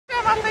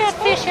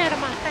that fish out of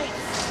my face.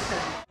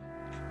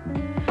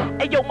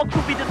 Hey yo, my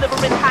crew be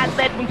delivering high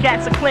lead when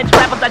cats are clenched.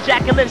 Rappers are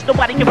Jack and Lynch,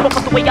 nobody can fuck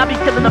with the way I be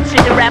killing up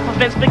shit in rap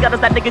events. Big L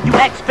is that nigga you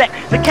expect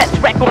to catch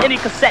wreck on any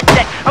cassette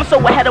deck. I'm so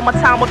ahead of my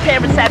time when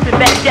parents haven't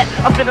met yet.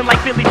 I'm feeling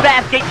like Billy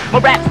Bathgate, my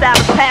rap style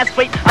is past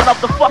weight. I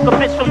love to fuck a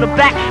bitch from the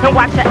back and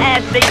watch her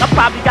ass date. I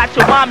probably got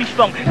your mommy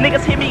strung.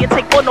 Niggas hear me and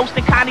take more notes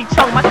than Connie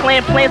Chung. My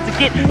clan plans to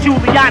get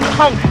Giuliani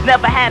hung.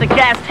 Never had a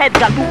gassed head,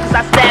 got loot cause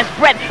I stashed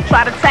bread.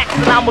 Try to tax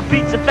and I'ma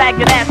beat your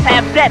faggot ass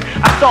half dead.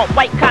 I saw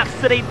white cops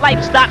to they life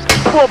stops,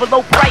 pour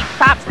below price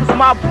tops, cause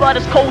my blood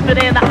is colder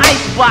than the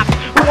icebox.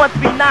 Who wants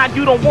to be 9,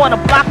 you don't want a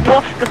block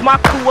war, cause my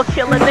crew will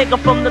kill a nigga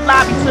from the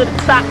lobby to the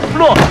top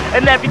floor.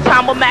 And every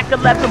time I'm Mac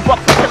 11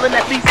 bucks, I'm killing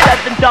at least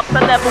 7 ducks.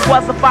 I never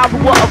was a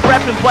follower of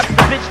reppin', but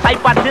the bitch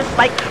type I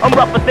dislike, I'm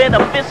rougher than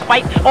a fist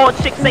fight. All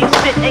chicks ain't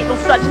shit, ain't no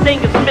such thing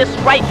as miss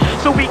right.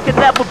 So we could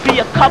never be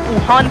a couple,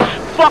 hun.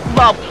 Fuck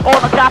love, all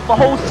I got for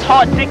hoes is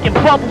hard dick and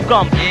bubble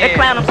gum. And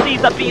clown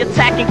MCs, I be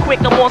attacking quick.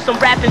 I'm on some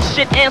rapping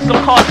shit and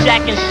some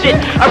carjacking shit.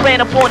 I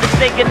ran up on this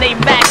nigga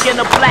named Mac in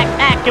a black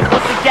act and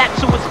put the gat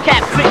to his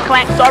cap. Click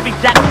clack, sorry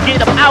Jack,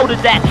 get him out of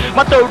that.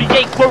 My 38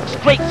 works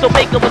great, so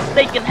make a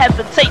mistake and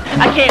hesitate.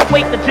 I can't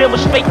wait to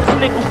demonstrate this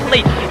nigga's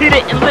plate. He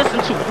didn't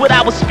listen to what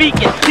I was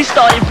speaking. He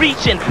started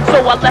reaching,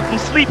 so I left him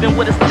sleeping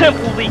with his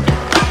temple leaking.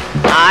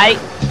 Alright,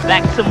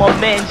 back to my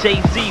man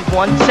Jay-Z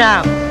one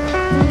time.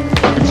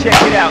 Check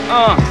it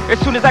out, as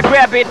soon as I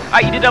grab it,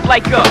 I eat it up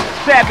like a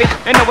savage.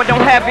 And no, I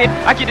don't have it,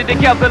 I get it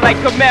together like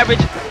a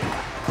marriage.